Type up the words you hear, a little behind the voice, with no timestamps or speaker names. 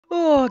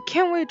Oh,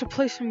 can't wait to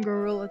play some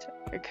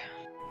gorillatag.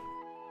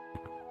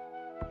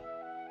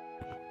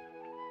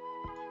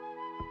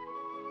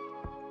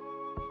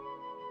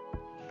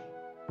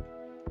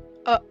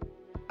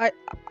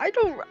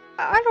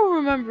 I don't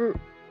remember.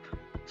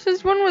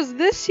 Since when was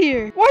this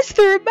here? Why is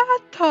there a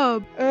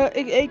bathtub?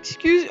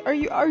 Excuse, are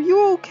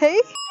you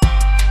okay?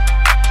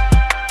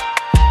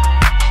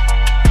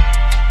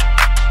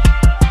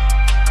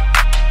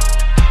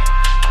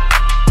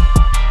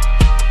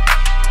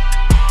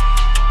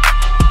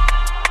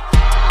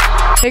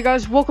 Hey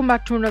guys, welcome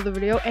back to another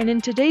video, and in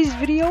today's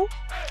video,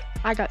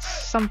 I got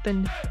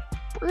something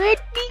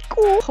pretty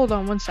cool. Hold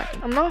on one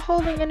second. I'm not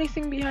holding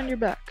anything behind your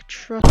back.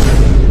 Trust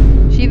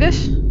me. See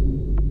this?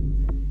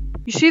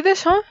 You see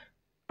this, huh?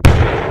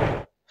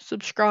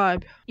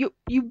 Subscribe. You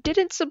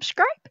didn't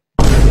subscribe?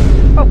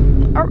 Oh,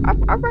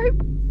 alright.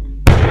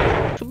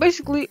 So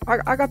basically,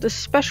 I got this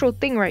special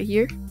thing right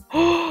here.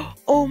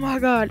 Oh my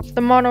god, it's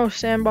the mono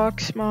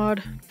sandbox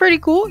mod. Pretty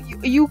cool.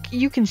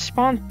 You can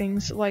spawn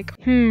things like,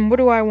 what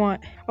do I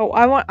want? Oh,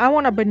 I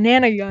want a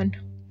banana gun.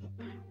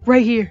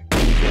 Right here.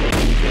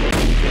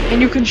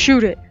 And you can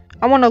shoot it.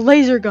 I want a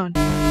laser gun.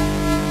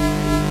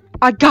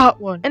 I got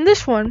one. And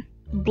this one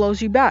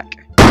blows you back.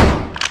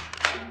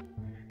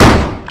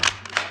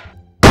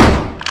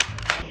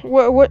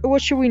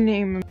 What should we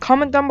name him?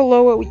 Comment down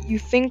below what you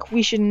think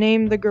we should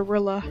name the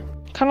gorilla.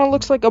 Kind of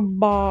looks like a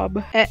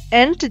bob.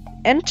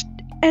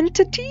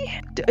 Entity?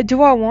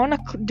 Do I wanna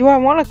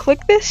click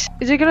this?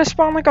 Is it gonna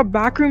spawn like a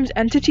backrooms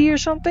entity or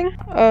something?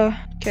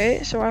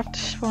 Okay, so I have to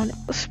spawn it.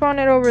 Let's spawn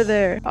it over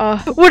there.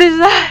 What is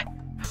that?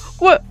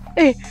 What?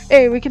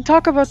 Hey, we can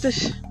talk about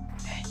this.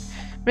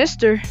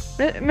 Mister,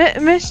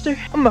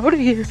 I'm out of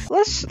here.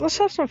 Let's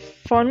have some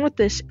fun with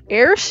this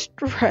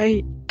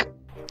airstrike.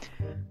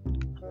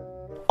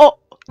 Oh,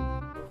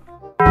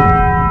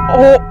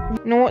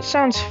 you know what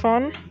sounds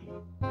fun?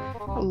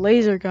 A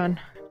laser gun.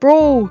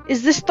 Bro,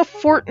 is this the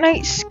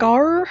Fortnite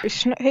scar?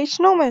 Hey,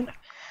 Snowman,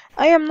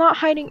 I am not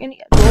hiding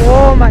any.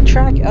 Oh, my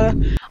track.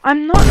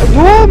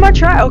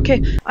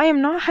 Okay, I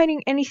am not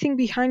hiding anything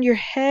behind your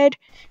head.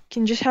 You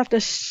can just have to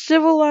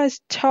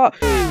civilized talk.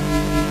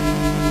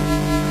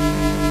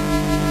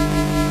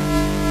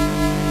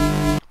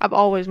 I've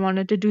always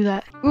wanted to do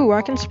that. Ooh,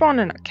 I can spawn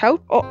in a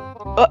couch.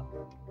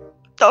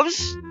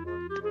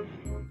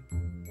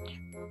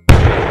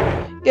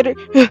 Get it.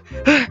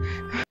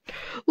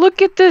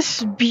 Look at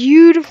this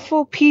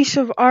beautiful piece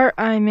of art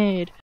I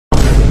made.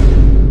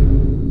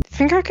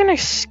 Think I can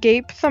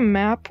escape the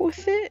map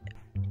with it?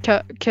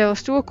 Okay,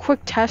 let's do a quick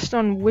test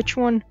on which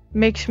one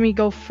makes me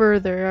go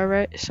further,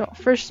 alright? So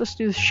first let's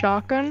do the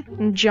shotgun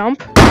and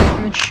jump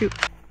and then shoot.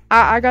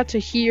 I got to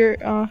here.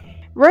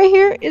 Right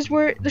here is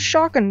where the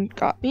shotgun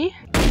got me.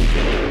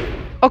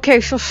 Okay,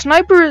 so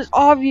sniper is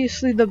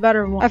obviously the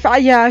better one.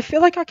 I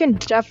feel like I can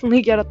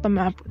definitely get at the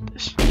map with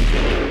this.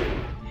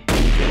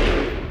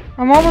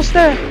 I'm almost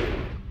there.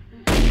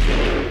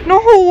 No,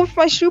 with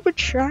my stupid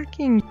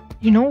tracking.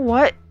 You know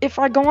what? If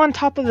I go on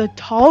top of the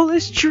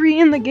tallest tree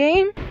in the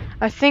game,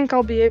 I think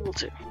I'll be able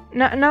to.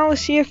 Now let's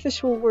see if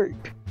this will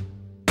work.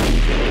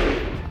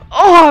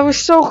 Oh, I was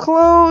so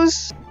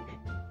close.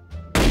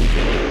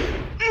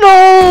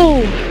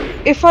 No!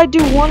 If I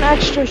do one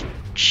extra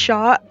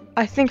shot,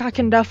 I think I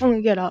can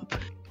definitely get up.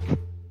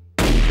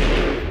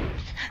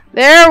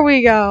 There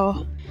we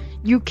go.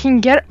 You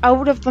can get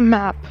out of the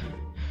map.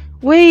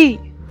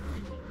 Wait.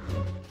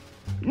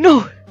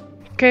 No.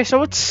 Okay,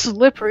 so it's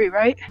slippery,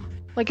 right?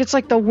 Like it's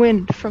like the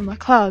wind from the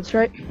clouds,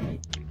 right?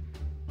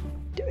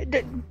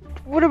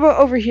 What about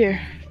over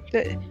here?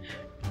 That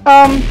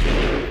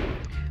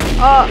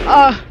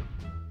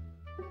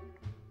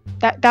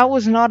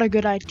was not a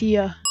good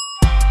idea.